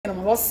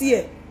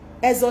bosie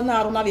ezona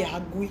aruna be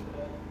hagui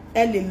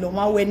ele lo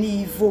ma we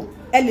ni evil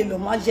ele lo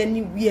ma je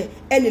ni where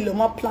ele lo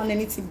ma plan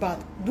anything bad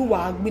do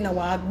wa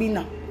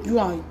agbina you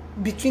are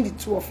between the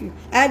two of you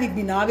I be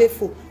gbina wa be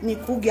fo ni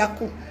ku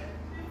giaku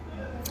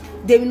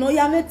de no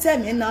ya me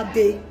teme na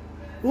de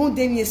un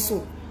de mi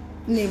so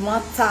ni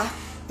mata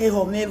e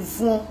ho me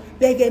vun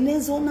bege ne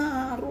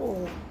zona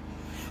aro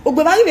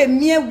ogbe ba be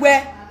mi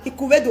ewe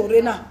ikuwe do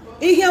rena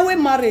here we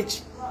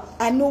marriage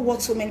I know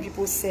what so many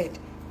people said.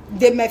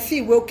 They may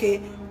feel okay,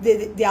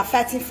 they are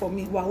fighting for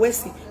me. Wa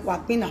wesi, wa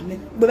pina me.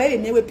 But maybe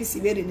never peace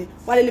we ne.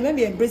 While they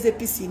maybe embrace the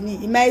peace ni.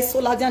 It may so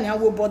large and I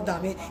will bother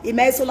me. It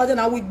may so large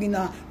and I will be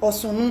na or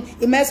soon.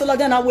 It may so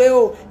large and I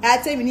will. I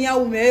tell me niya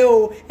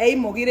umeo.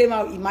 Mogire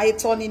ma. It may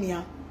turn in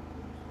ya.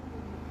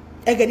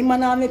 Egeni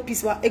mana me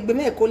peace wa. Egbe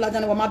me eko large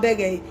and wa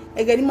mabege.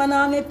 Egeni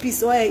mana me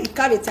peace wa.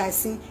 Ikave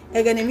taisi.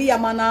 Egeni mi ya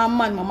mana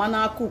man mama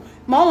na aku.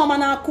 Mama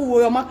na aku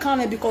wo ma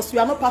kame because you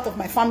are not part of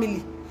my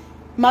family.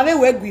 Mave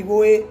we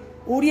gwiwe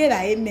uri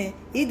era eme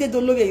ide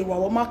dolowe iwa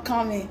wo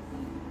makame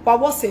wa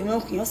wo se me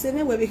okin se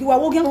me we be wa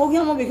wo gian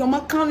mo be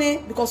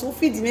makame because wo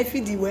feed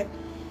we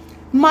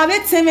mave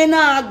teme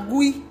na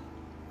agui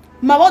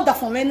ma wo da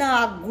fon me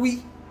na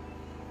agui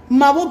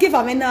ma wo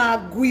give me na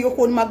agui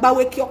oko ni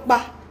magbawe ki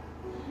okpa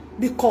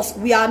because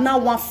we are now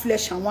one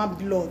flesh and one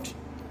blood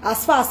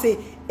as far as say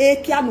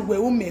eki anu we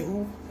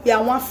umehu we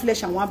are one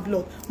flesh and one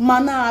blood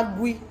mana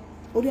agui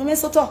ori o me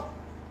soto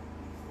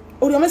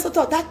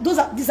that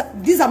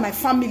these are my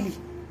family.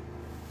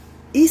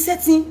 He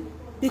setting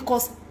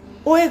because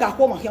oega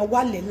ko ma here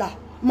wale la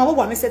ma wo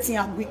wa me setting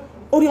agbe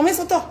ori o me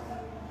soto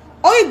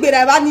o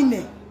igbere ba ni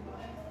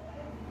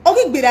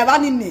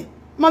ne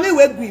ma me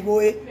we gbi bo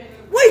e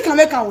why you can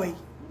make away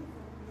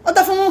o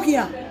da fun mo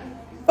kian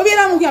o bi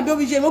ra mo kian bi o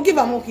bi je mo give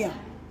am mo kian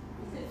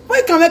why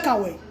you can make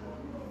away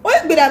o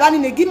igbere ba ni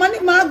ne gi ma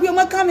gbe o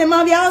ma kan me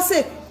ma bi a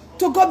say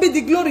to God be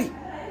the glory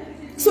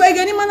so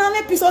again man na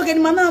me peace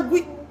again man na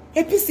gbe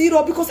a PC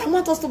because I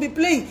want us to be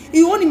playing.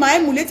 He only my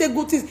emulated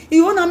good things.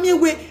 He only me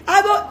way. I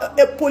have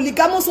a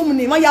polygamous woman.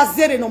 Ya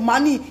zero no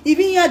money.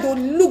 Even here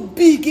don't look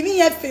big. Even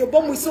here fail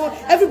bomb we so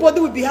everybody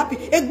will be happy.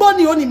 A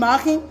bunny only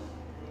marking.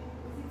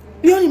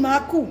 You only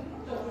marku.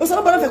 O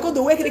so bana fe ko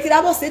do we kire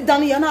abo se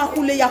dan ya na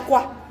akule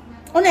yakwa.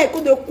 Ona e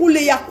ko do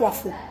kule yakwa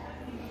fo.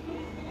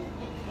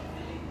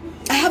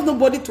 I have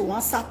nobody to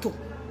answer to.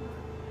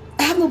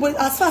 I have nobody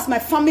as far as my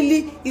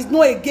family is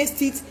not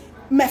against it.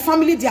 My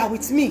family they are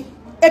with me.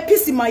 A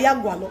peace in my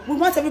yagwalo. We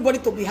want everybody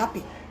to be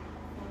happy.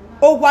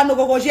 Ogwano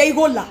gogoje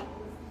igola.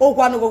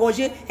 Ogwano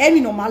gogoje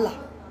emi no mala.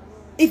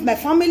 If my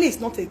family is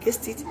not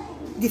against it,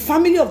 the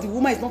family of the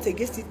woman is not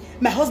against it,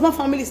 my husband's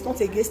family is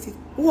not against it,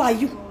 who are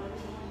you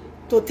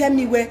to tell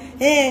me where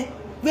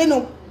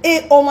no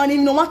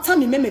omani no matter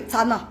me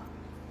metana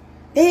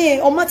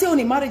o mate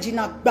oni marriage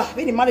na gba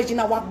we the marriage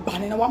na wa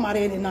gba na wa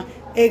marry na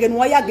egen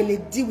wa ya gele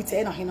deal with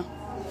na hina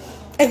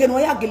egen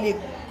wa ya gele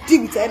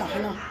deal with na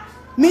hina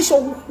me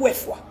sure who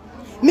kwefwa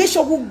make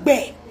sure who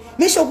bear,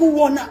 make sure who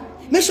wanna,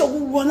 make sure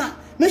who wanna,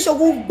 make sure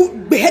who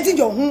beheading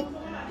your home.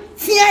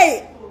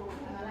 Fear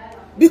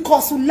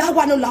because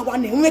lawa no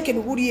lawa ne make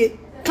no.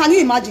 Can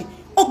you imagine?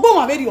 Ogbo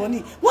ma very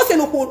oni. What say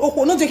no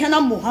oko no je na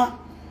moha.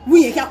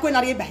 We here kwa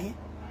na reba hin.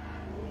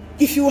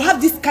 If you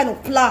have this kind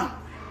of plan,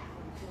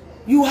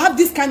 you want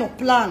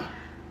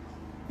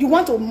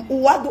to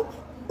what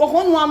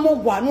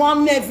no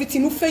am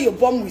everything you fail your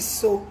bomb with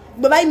so.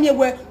 But I mean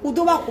where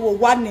udo wa ko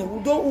wa ne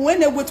udo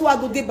when e wetu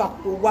ado de ba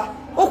ko wa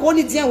o ko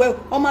ni dien we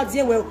o ma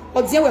dien we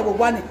o dien we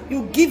wa ne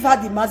you give her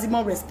the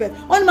maximum respect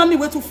on ma mi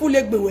wetu full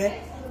egbe we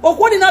o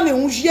ko ni na me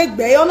unji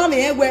egbe o na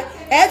me we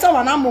e to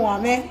ma na mo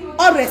ame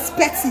o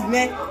respect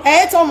me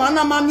e to ma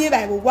na ma mi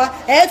ba wa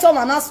e to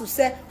ma na su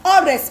se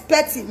o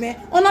respect me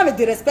o na me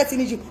the respect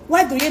ni you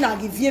why do you na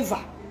give favor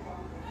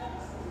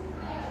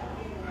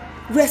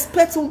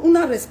respect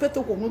una respect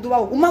ko no do wa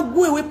o ma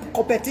go away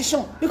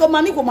competition because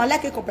mani go ma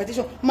like a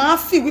competition ma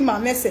feel with my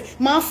message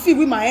ma feel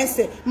with my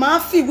answer ma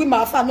feel with my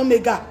alpha and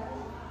omega.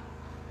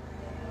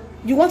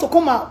 You want to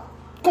come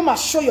and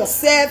show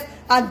yourself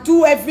and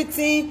do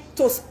everything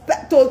to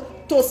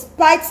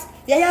spite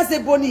yaya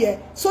zeboni here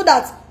so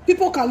that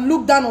people can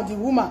look down on the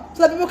woman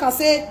so that people can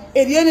say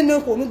erieni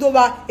no ko no do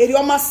wa eri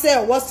o ma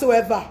sell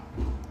whatsoever.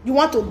 You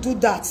want to do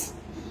that.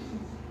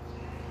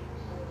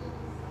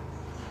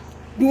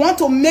 You want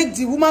to make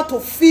the woman to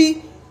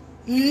feel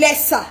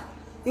lesser.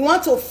 You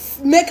want to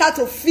make her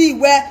to feel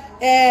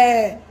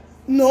where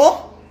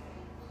no.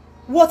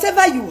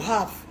 Whatever you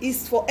have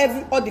is for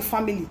all the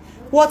family.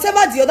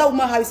 Whatever the other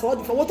woman has is for all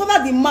the family.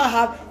 Whatever the man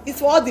have is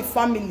for all the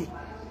family.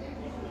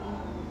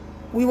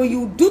 When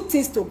you do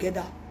things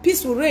together,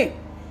 peace will reign.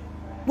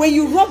 When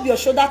you rub your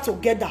shoulder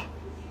together,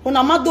 you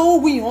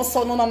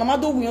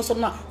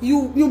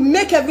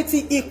make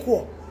everything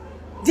equal.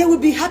 There will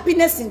be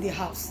happiness in the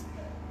house.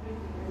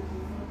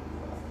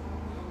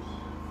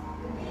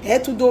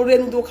 To do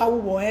renu do ka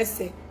wo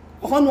ese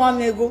ohonu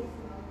am ego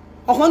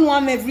ohonu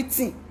am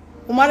everything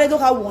o mare do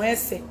ka wo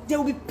ese there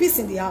will be peace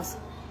in the house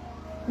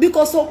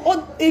because so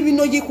even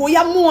no yiko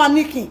ya mu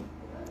anikin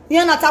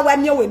yan na ta wa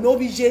mi we no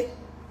bi je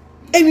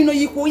Emi no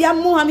yiko ya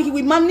mo hani ki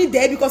we money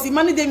there because the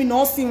money there me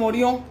no sin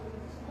worion.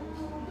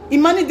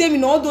 Imani de mi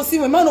no do si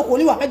we me no ko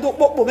ni wa me do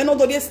popo me no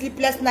do dey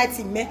sleepless nights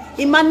in me.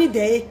 Imani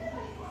de.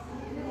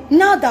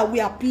 Now that we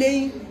are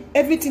playing,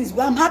 everything is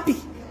well. I'm happy.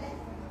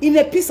 In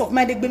a peace of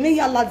mind, they me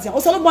ya ladian.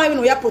 O so lo boy we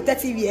no ya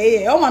protective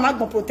here. O man na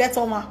go protect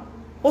o man.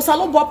 O so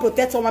lo boy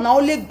protect o man na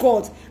only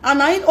God. And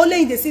na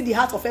only in the see the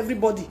heart of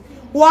everybody.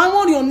 Wa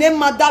won your name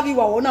madavi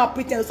wa na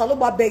pretend o so lo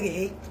boy beg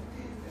he.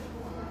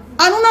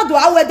 Anuna do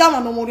awe da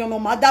man no mo no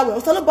madawe. O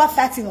so lo boy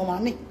fighting o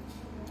man ni.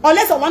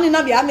 Unless o man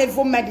na be am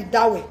even mad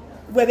that way.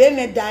 We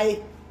be die,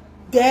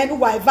 then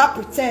we ever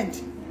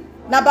pretend.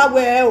 Naba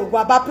we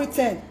ba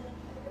pretend.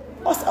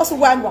 Also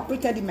why we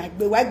pretend my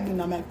be why be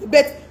na my.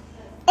 But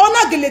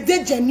ona gele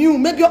de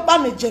genuine, maybe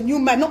opa me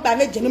genuine, might not be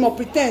me genuine or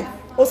pretend.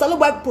 Also lo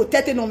ba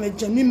protecting on me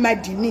genuine my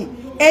dini.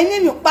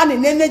 Eni mi opa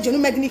ne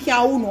genuine my dini ki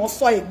awu no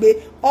so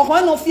egbe.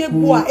 Ohon no fi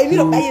egbo a, emi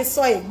ro ba ye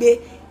so egbe.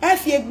 E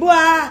fi egbo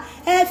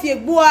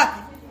a.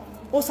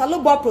 Also lo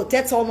ba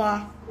protect o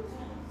ma.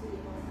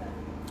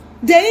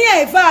 De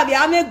yin eva bi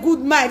am a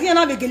good mind yin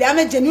na be gele am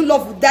a genuine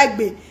love with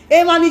dagbe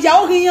e ma ni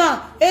ja o riyan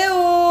e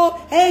o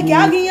e ge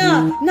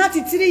ariyan na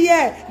ti 3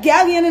 year ge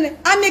ariyan ne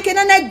anike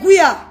na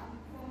guia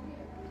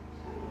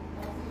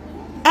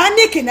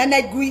anike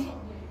na gui.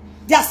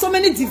 There are so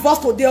many divorce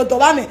today o do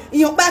ba me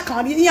yin pa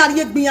kan yin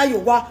ariye gbiyan yo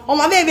wa o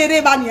ma be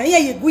bere ba ni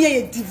yin ye guye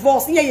ye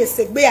divorce yin ye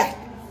segbe a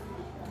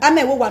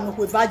ame wo wa no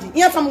ko virgin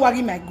yin fam wa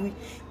ri my gui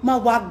ma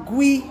wa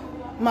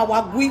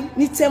gui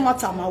ni te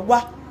mata ma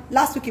wa.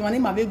 Last week,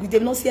 when I was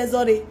them no see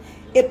sorry.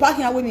 A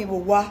parking away me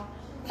wa.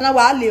 And I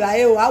was live.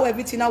 I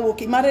everything I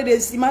walk. Married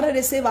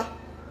the saver.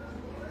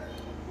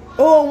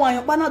 Oh, why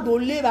you wanna do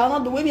live? I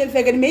don't do way me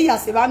figure me ya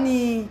save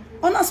ni.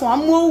 On us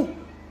one more.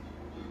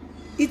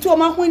 It to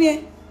my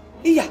money.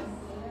 Yeah.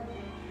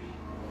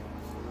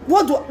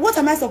 What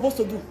am I supposed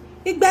to do?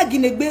 Ik bag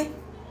in a bay,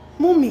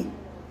 mommy.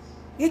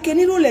 You can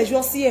do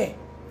leisure see.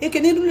 You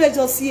can do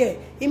leisure see.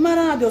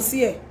 Imara do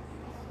see.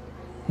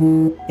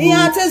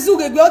 Iyan te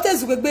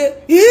zugegbe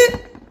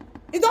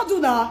he don't do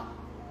now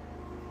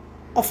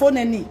ofo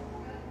neni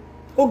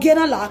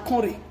ogena la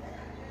akonre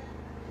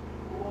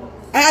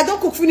I don't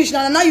cook finish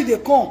now you dey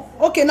come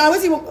okay now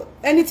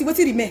anything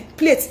wetin remain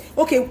plate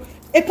okay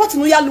a pot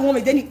no ya lu won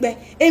me de ni pe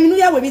emi no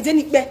ya we me de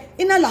ni pe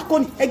ina la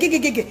koni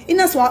egegege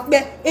ina so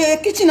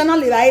ape kitchen na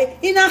le ra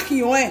ina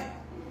hion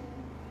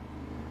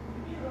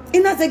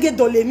ina tege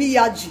dole mi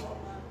yaji.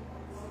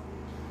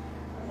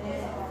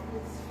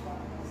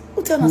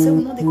 Who tell us we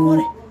know the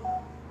quarrel?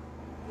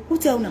 Who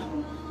tell now?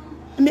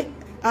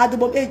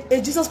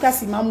 Jesus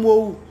Christ imam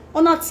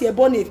on not see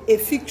born a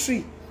fig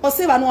tree. Or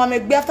say I know I'm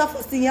a after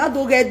fasting. I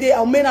don't get there.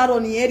 I'll make out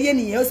on the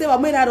area. Or say I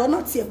made out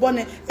not see a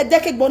bonnet a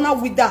decade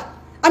bonnet with that.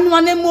 I'm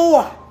one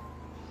more.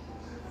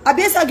 I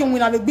best again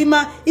when I be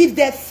bima if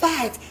they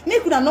fight. Me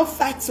could not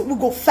fight, so we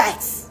go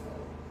fight.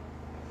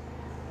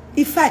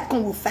 If fight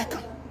come, we'll fight.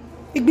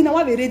 If be now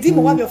we ready,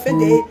 we be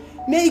offended.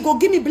 May you go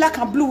give me black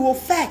and blue, we'll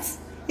fight.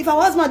 If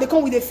our husband they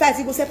come with a fight,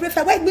 he go separate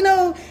fight. Wait, me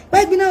no.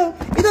 You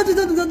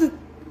don't do.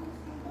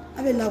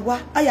 I be like,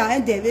 what? I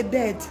end there with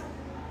bed.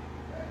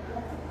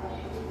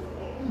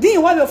 Then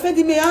you want to offend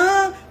me?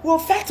 We'll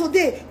fight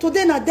today.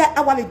 Today na that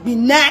I want to be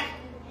night.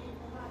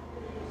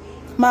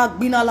 Mag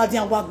bina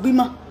ladian wak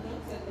bima.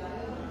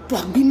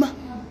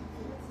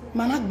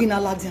 Manak bina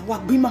ladian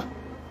wak bima.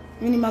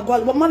 Mini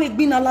magwal. But mami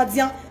bina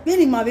ladian.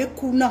 Mini mawe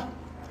kuna.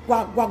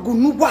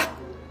 Wagunu wa.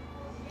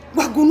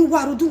 Wagunu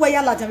wa rudu wa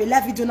ya ladian. We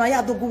live video na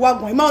ya dogu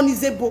wagon. Ima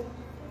onizebo.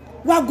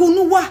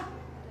 Wagunu wa.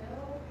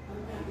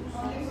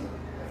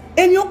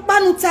 Emi yok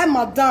panu tay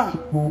madam.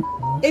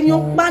 Emi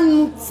yok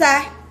panu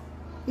tay.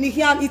 Ni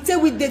hiyan ite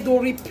with they do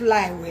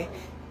reply we.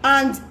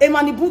 And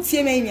emani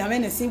buti me imi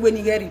amene sin when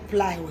you get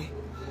reply we.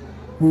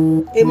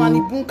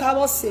 Emani bun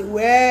kawo se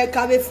we,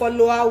 kawe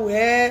follower we.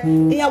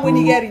 Iya when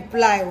you get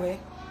reply we.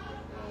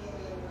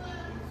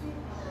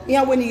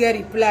 Iya when you get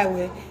reply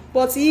we.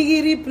 But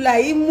he reply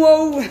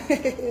imo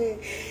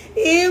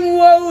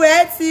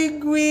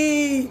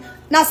etigui.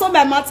 Na so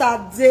my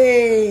matter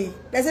day.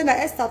 They say that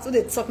Esther to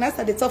the talk.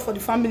 Esther they talk for the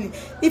family.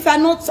 If I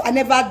not, I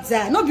never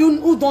die. Not you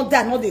who don't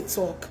die, not they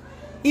talk.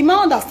 You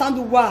might understand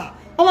why.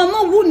 Oma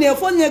no who ne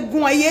for ne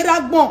gun ayera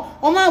gbon.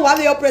 Oma wa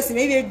be your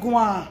president maybe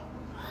gun.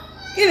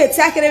 If they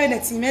take it when the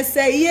team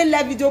say he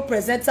live video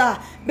presenter.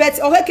 But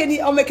okeni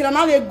omekina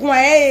na we gun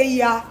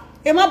ya.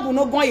 E ma bu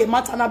no gun ye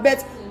matter na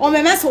bet. O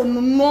me so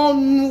no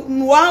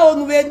wa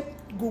onu we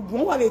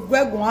gugun wa we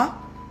gwegun.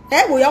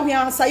 Eh wo ya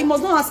answer. You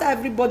must not answer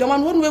everybody. Oma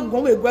no we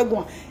gun we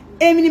gwegun.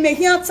 Emi ni me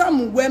here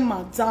tam we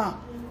madam.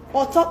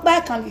 O talk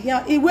back and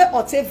here iwe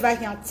o take right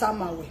here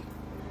tam away.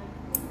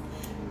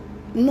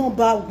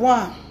 Number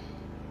 1.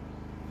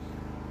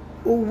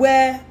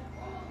 Uwe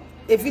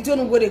if you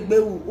don't go to gbe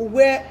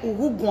uwe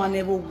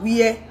ugwane bo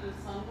wie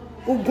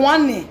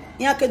ugwane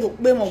yan ke do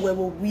pe mo we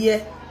bo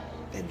wie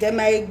de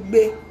ma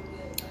egbe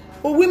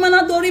uwi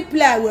mana do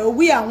reply we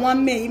uwi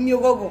awon me imi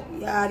ogogo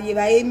ya ri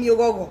ba imi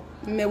ogogo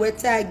me we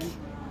tag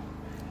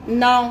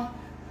now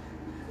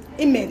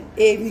email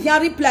e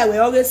yan reply we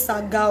always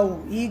saga o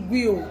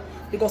igbi o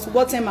because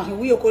what time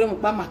we okore mo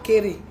pa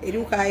makere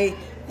eruka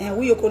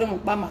we okore mo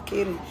pa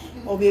makere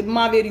obe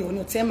ma veri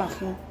oni tema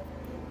fun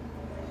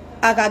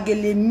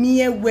agagele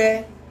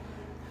miewe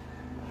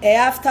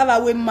after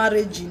our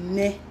marriage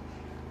ne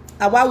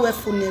awa we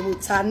funero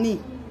tani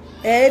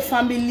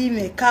family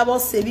me kabo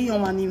sebi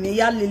yon mani me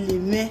ya lele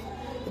me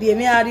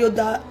rieme ari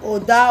oda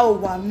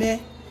owa me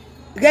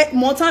get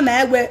more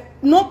time we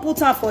no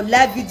put am for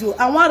live video.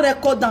 I want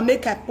record and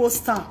make a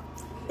post am.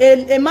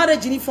 A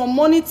marriage in from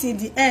morning till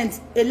the end.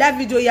 A live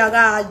video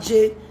yaga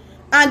aje.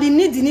 And the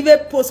need to even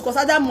post because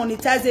other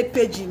monetize a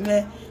page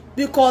me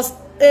because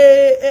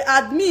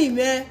admin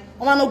me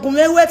on no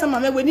gume wait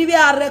am me we need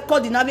a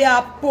record na be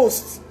a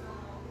post.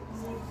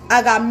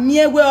 Aga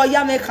mie we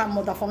oya make am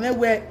mother for me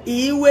we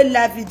e we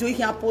live video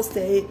he post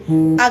e.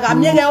 Aga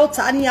mie le o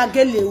tani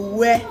agele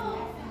we.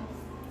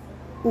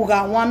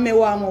 Uga wan me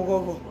wa mo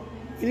gogo.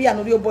 We are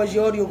not your boys,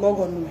 you're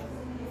go no.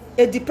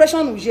 A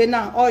depression will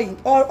now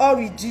or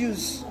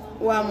reduce.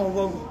 One more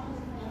go.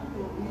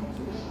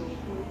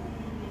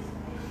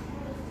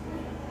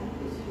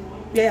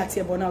 Yeah, it's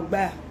a bonnet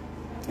bear.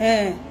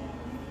 I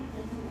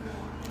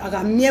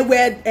got me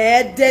where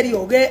a daddy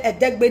or a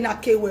deck be na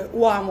K where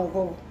one more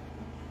go.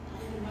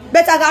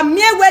 But I got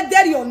me where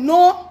daddy or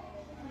no.